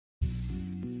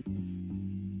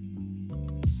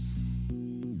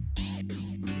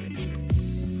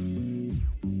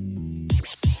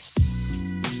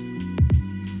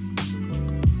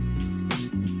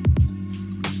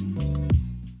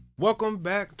Welcome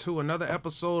back to another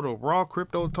episode of Raw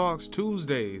Crypto Talks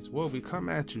Tuesdays, where we come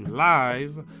at you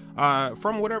live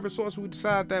from whatever source we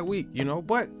decide that week,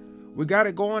 but we got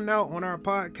it going out on our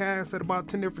podcast at about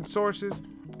 10 different sources.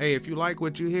 Hey, if you like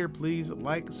what you hear, please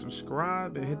like,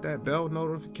 subscribe, and hit that bell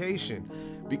notification,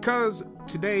 because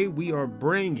today we are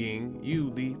bringing you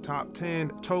the top 10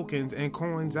 tokens and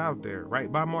coins out there,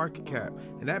 right, by market cap.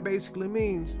 And that basically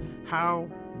means how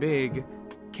big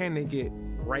can they get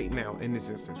right now in this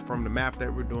instance from the math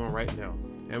that we're doing right now.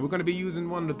 And we're going to be using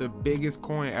one of the biggest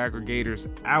coin aggregators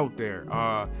out there.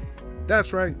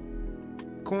 That's right,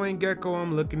 CoinGecko.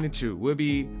 I'm looking at you. We'll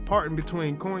be parting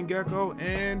between CoinGecko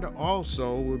and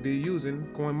also we'll be using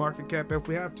CoinMarketCap if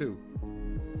we have to.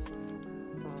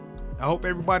 I hope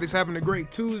everybody's having a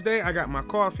great Tuesday. I got my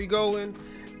coffee going.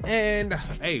 And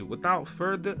hey, without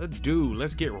further ado,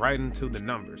 let's get right into the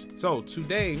numbers. So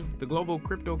today, the global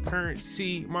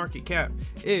cryptocurrency market cap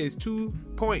is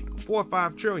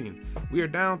 2.45 trillion. We are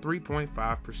down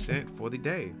 3.5% for the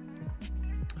day.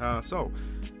 So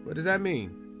what does that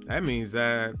mean? That means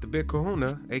that the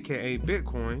Bitcoin, aka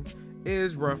Bitcoin,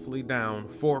 is roughly down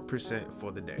 4%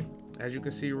 for the day, as you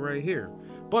can see right here.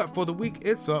 But for the week,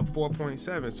 it's up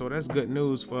 4.7. So that's good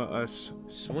news for us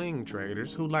swing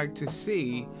traders who like to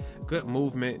see good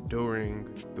movement during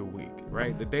the week,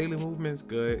 right? The daily movement is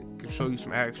good, can show you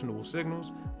some actionable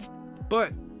signals.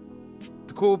 But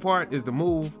the cool part is the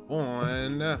move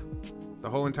on the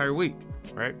whole entire week,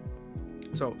 right?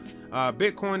 So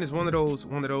Bitcoin is one of those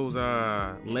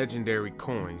legendary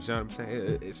coins. You know what I'm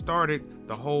saying? It started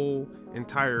the whole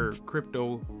entire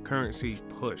cryptocurrency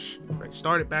push, right?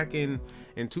 Started back in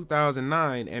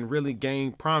 2009 and really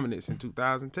gained prominence in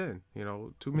 2010.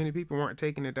 Too many people weren't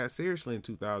taking it that seriously in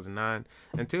 2009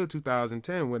 until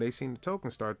 2010 when they seen the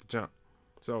token start to jump.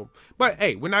 So, but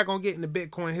hey, we're not gonna get into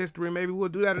Bitcoin history. Maybe we'll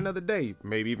do that another day,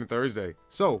 maybe even Thursday.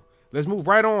 So let's move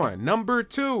right on. Number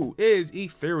 2 is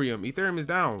Ethereum. Ethereum is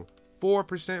down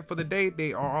 4% for the day.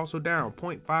 They are also down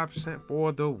 0.5%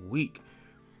 for the week.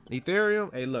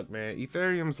 Ethereum, hey, look, man,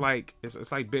 Ethereum's like,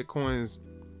 it's like Bitcoin's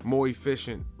more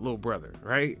efficient little brother,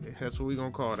 right? That's what we're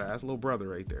gonna call that. That's little brother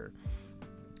right there.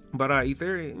 But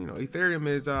Ethereum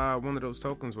is one of those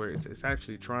tokens where it's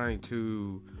actually trying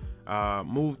to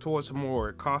move towards a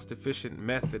more cost-efficient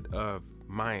method of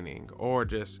mining, or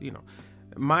just,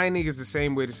 mining is the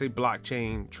same way to say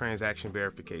blockchain transaction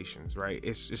verifications, right?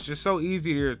 It's just so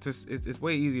easier to, it's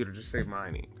way easier to just say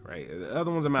mining, right? The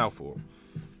other one's a mouthful.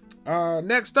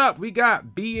 Next up, we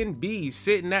got BNB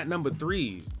sitting at number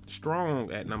 3,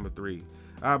 strong at number 3.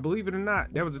 Believe it or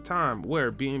not, there was a time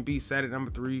where BNB sat at number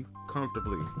 3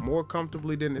 comfortably, more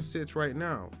comfortably than it sits right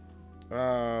now.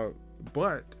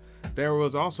 But there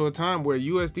was also a time where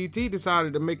USDT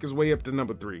decided to make its way up to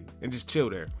number 3 and just chill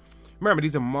there. Remember,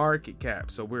 these are market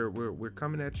caps, so we're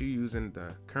coming at you using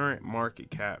the current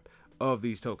market cap of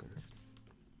these tokens.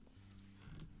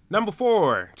 Number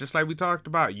 4, just like we talked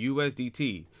about,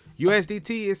 USDT.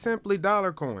 USDT is simply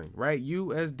dollar coin, right?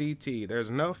 USDT. There's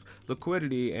enough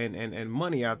liquidity and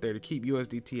money out there to keep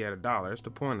USDT at $1. That's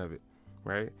the point of it,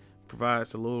 right?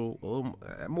 Provides a little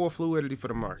more fluidity for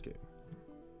the market.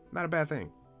 Not a bad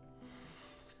thing.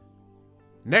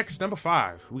 Next, number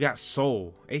 5, we got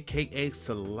Sol, aka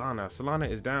Solana. Solana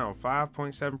is down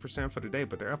 5.7% for the day,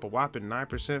 but they're up a whopping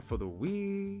 9% for the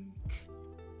week.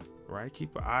 Right?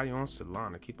 Keep an eye on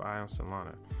Solana.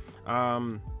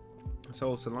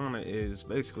 So Solana is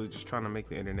basically just trying to make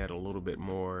the internet a little bit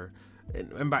more,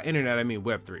 and by internet I mean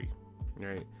Web3,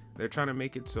 right? They're trying to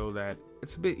make it so that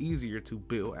it's a bit easier to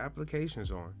build applications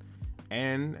on.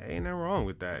 And ain't nothing wrong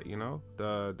with that,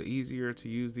 The easier to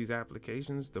use these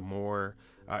applications, the more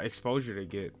exposure they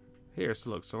get. Here,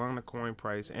 so look, Solana coin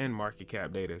price and market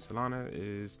cap data. Solana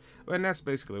is, and that's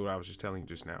basically what I was just telling you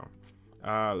just now.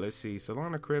 Let's see.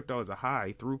 Solana crypto is a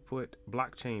high throughput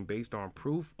blockchain based on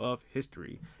proof of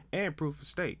history and proof of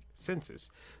stake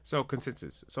consensus. So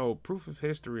proof of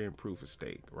history and proof of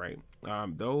stake, right?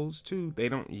 Those two, they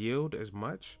don't yield as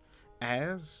much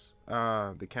as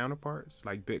the counterparts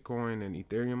like Bitcoin and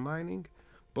Ethereum mining,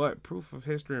 but proof of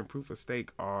history and proof of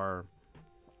stake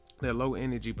they're low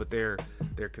energy, but they're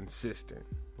consistent,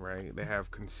 right? They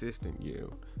have consistent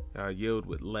yield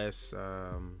with less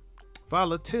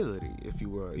volatility, if you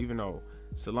will, even though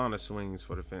Solana swings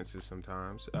for the fences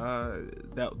sometimes.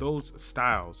 Those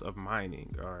styles of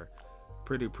mining are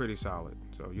pretty solid.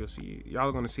 So y'all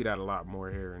are going to see that a lot more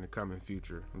here in the coming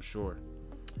future, I'm sure.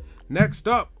 Next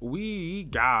up, we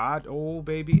got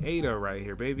baby ADA right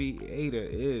here. Baby ADA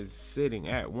is sitting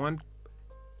at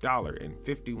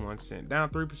 $1.51, down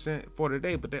 3% for the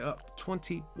day, but they're up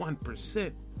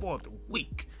 21% for the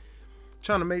week.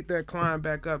 trying to make that climb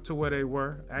back up to where they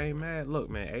were. I ain't mad. Look,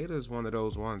 man, ADA is one of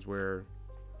those ones where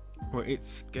it's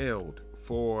scaled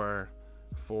for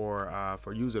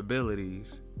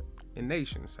usabilities in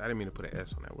nations. I didn't mean to put an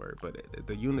S on that word, but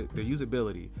the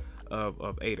usability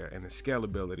of ADA and the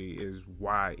scalability is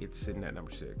why it's sitting at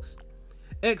number 6.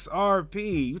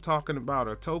 XRP, you talking about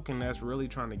a token that's really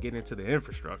trying to get into the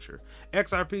infrastructure.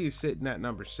 XRP is sitting at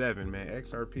number 7, man.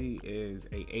 XRP is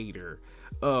a aider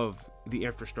of the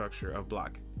infrastructure of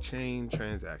blockchain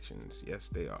transactions. Yes,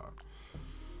 they are.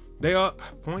 They up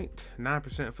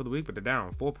 0.9% for the week, but they're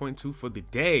down 4.2% for the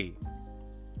day.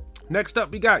 Next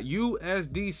up, we got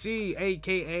USDC,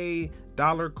 aka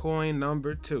dollar coin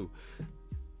number 2.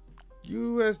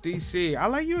 USDC. I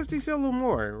like USDC a little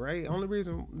more, right?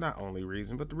 Not only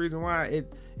reason, but the reason why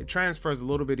it transfers a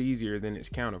little bit easier than its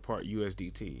counterpart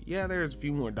USDT. Yeah, there's a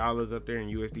few more dollars up there in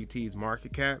USDT's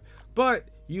market cap, but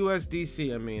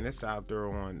USDC, I mean, it's out there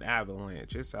on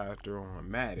Avalanche, it's out there on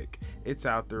Matic, it's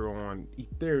out there on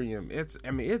Ethereum.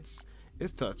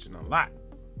 It's touching a lot.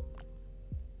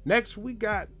 Next, we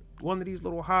got one of these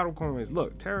little hodl coins.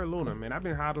 Look, Terra Luna, man. I've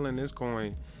been hodling this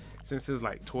coin since it was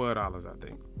like $12, I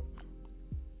think.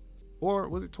 Or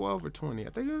was it 12 or 20? I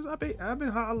think it was. I've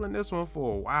been hodling this one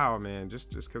for a while, man.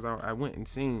 Just because I went and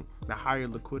seen the higher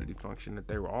liquidity function that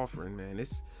they were offering, man.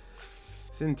 It's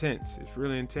intense. It's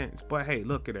really intense. But hey,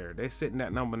 look at there. They're sitting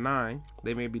at number 9.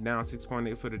 They may be down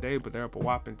 6.8 for the day, but they're up a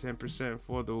whopping 10%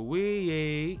 for the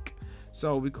week.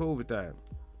 So we cool with that.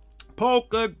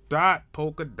 Polkadot.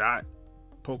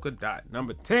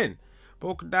 Number 10.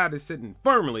 Polkadot is sitting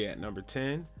firmly at number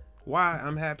 10. Why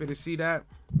I'm happy to see that?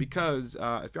 Because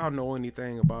if y'all know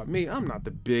anything about me, I'm not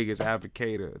the biggest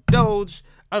advocate of Doge.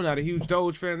 I'm not a huge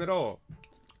Doge fan at all.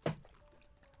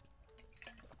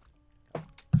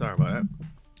 Sorry about that.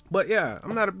 But yeah,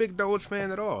 I'm not a big Doge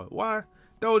fan at all. Why?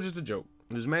 Doge is a joke.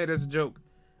 It was made as a joke.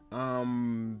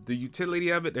 The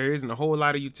utility of it, there isn't a whole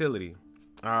lot of utility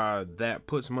that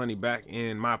puts money back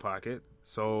in my pocket.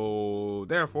 So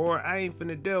therefore, I ain't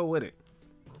finna deal with it.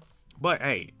 But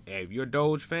hey, if you're a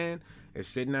Doge fan, it's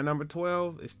sitting at number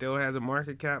 12. It still has a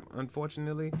market cap,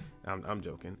 unfortunately. I'm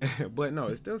joking. But no,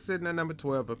 it's still sitting at number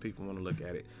 12 if people want to look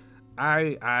at it.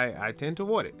 I tend to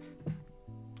avoid it.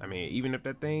 I mean, even if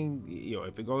that thing,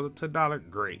 if it goes up to $1,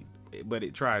 great. But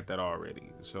it tried that already.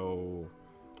 So,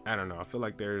 I don't know. I feel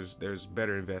like there's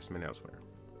better investment elsewhere.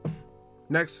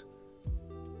 Next,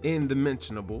 in the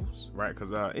mentionables, right? Because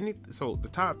so the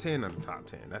top 10 are the top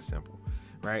 10. That's simple,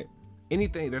 right?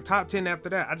 Anything, the top 10 after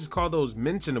that, I just call those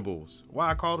mentionables. Why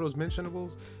I call those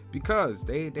mentionables? Because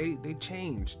they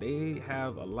change. They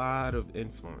have a lot of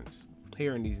influence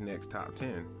here in these next top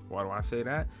 10. Why do I say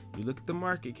that? You look at the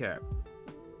market cap.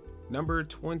 Number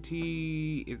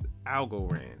 20 is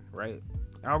Algorand, right?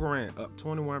 Algorand up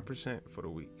 21% for the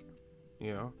week.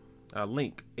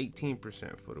 Link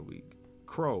 18% for the week.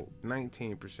 Crow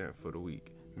 19% for the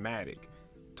week. Matic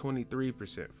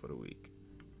 23% for the week.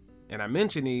 And I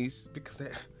mention these because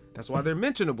that's why they're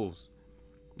mentionables.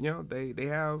 They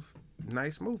have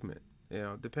nice movement,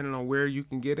 depending on where you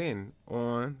can get in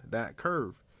on that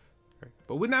curve. Right?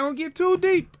 But we're not gonna get too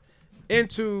deep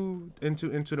into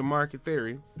the market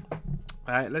theory. All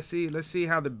right, let's see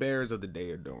how the bears of the day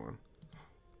are doing.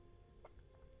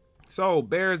 So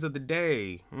bears of the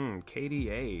day,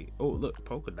 KDA. Oh, look,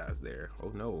 Polkadot's there. Oh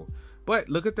no, but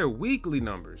look at their weekly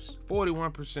numbers: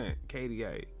 41%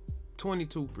 KDA.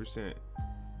 22%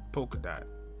 Polkadot.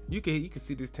 You can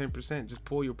see this 10%. Just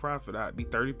pull your profit out. Be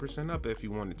 30% up if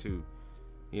you wanted to.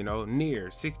 Near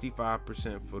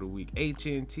 65% for the week.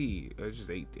 HNT, it's just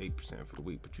 8% for the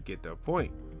week, but you get the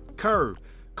point. Curve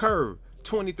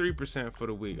 23% for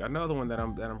the week. Another one that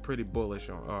I'm pretty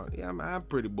bullish on. I'm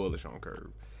pretty bullish on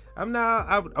Curve.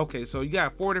 Okay, so you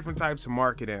got 4 different types of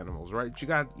market animals, right? You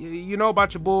got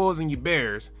about your bulls and your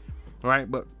bears, right?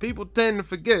 But people tend to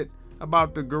forget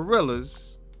about the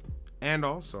gorillas, and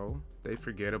also they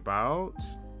forget about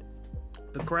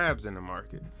the crabs in the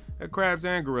market. The crabs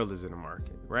and gorillas in the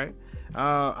market, right?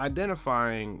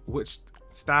 Identifying which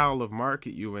style of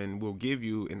market you in will give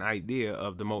you an idea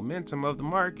of the momentum of the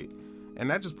market,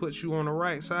 and that just puts you on the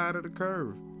right side of the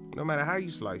curve, no matter how you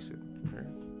slice it. Right?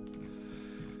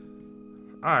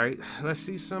 All right, let's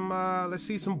see some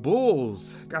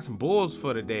bulls. Got some bulls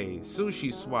for today.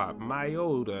 Sushi Swap,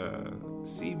 Myota,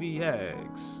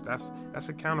 CVX. That's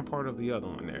a counterpart of the other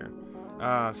one there.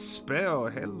 Spell,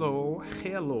 hello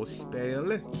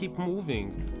Spell. Keep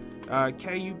moving.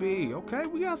 KUB. Okay,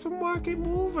 we got some market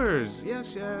movers.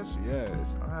 Yes.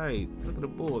 All right, look at the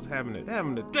bulls having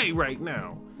a day right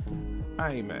now.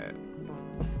 I ain't mad.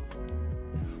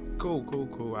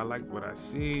 Cool. I like what I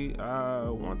see.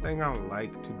 One thing I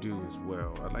like to do as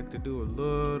well, I like to do a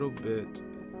little bit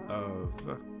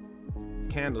of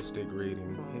candlestick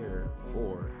reading here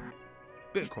for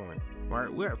Bitcoin. All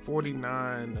right, we're at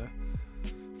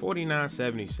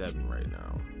 49.77 right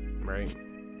now, right?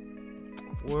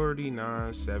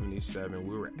 49.77.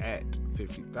 We were at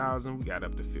 50,000. We got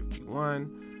up to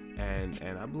 51.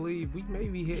 And I believe we may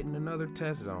be hitting another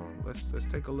test zone. Let's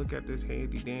take a look at this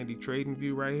handy dandy trading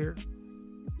view right here.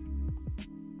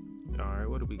 All right,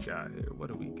 what do we got here?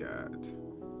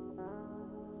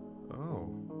 Oh,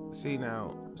 see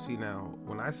now,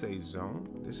 when I say zone,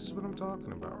 this is what I'm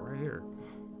talking about right here.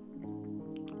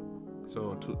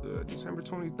 So December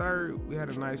 23rd, we had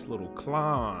a nice little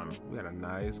climb. Here,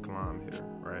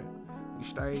 right? We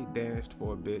stayed, danced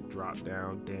for a bit, dropped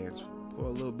down, danced for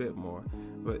a little bit more.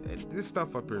 But this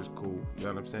stuff up here is cool. You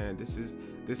know what I'm saying? This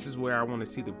is where I want to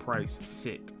see the price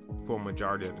sit for a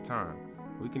majority of the time.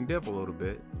 We can dip a little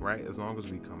bit, right? As long as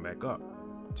we come back up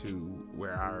to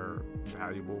where our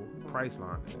valuable price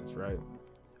line is, right?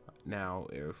 Now,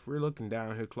 if we're looking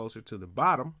down here closer to the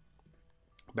bottom,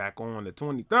 back on the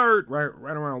 23rd,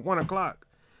 right around 1 o'clock,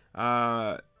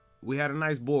 we had a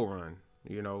nice bull run.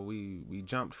 You know, we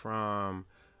jumped from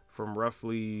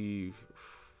roughly,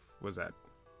 what's that?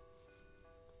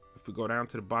 If we go down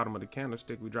to the bottom of the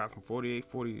candlestick, we dropped from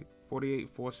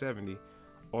 48.470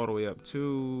 all the way up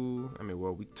to,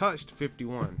 we touched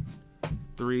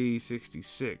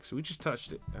 51.366. We just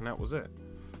touched it, and that was it,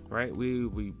 right? We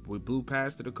blew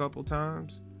past it a couple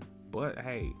times, but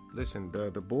hey, listen, the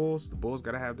Bulls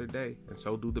gotta have their day, and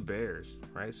so do the Bears,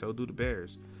 right? So do the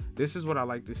Bears. This is what I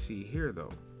like to see here,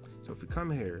 though. So if we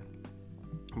come here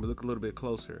and we look a little bit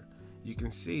closer, you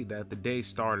can see that the day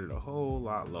started a whole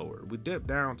lot lower. We dipped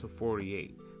down to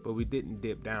 48, but we didn't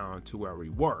dip down to where we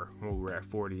were when we were at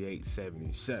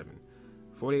 48.77.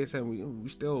 48.7, we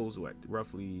still was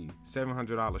roughly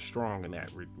 $700 strong in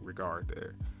that regard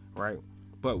there, right?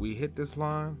 But we hit this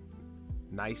line,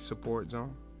 nice support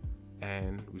zone,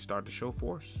 and we start to show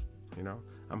force. You know,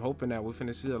 I'm hoping that we're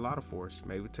finna see a lot of force.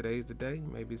 Maybe today's the day,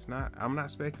 maybe it's not. I'm not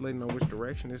speculating on which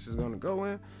direction this is going to go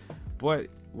in, but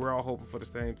we're all hoping for the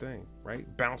same thing, right?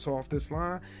 Bounce off this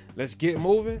line. Let's get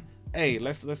moving. Hey,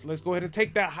 let's go ahead and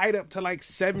take that height up to like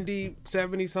 70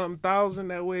 something thousand.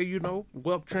 That way, you know,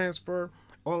 wealth transfer.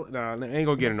 I ain't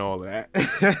gonna get into all of that.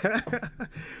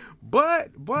 but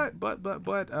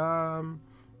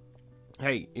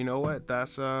hey, you know what?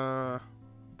 That's your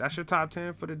top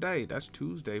 10 for the day. That's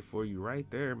Tuesday for you right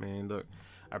there, man. Look,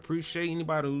 I appreciate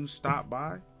anybody who stopped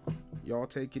by. Y'all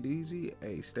take it easy.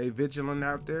 Hey, stay vigilant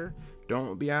out there.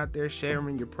 Don't be out there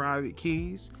sharing your private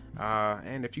keys.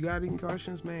 And if you got any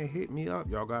questions, man, hit me up.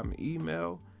 Y'all got my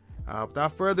email.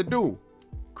 Without further ado,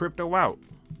 crypto out.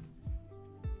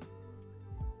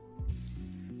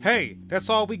 Hey,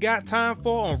 that's all we got time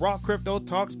for on Raw Crypto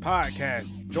Talks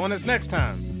podcast. Join us next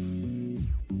time.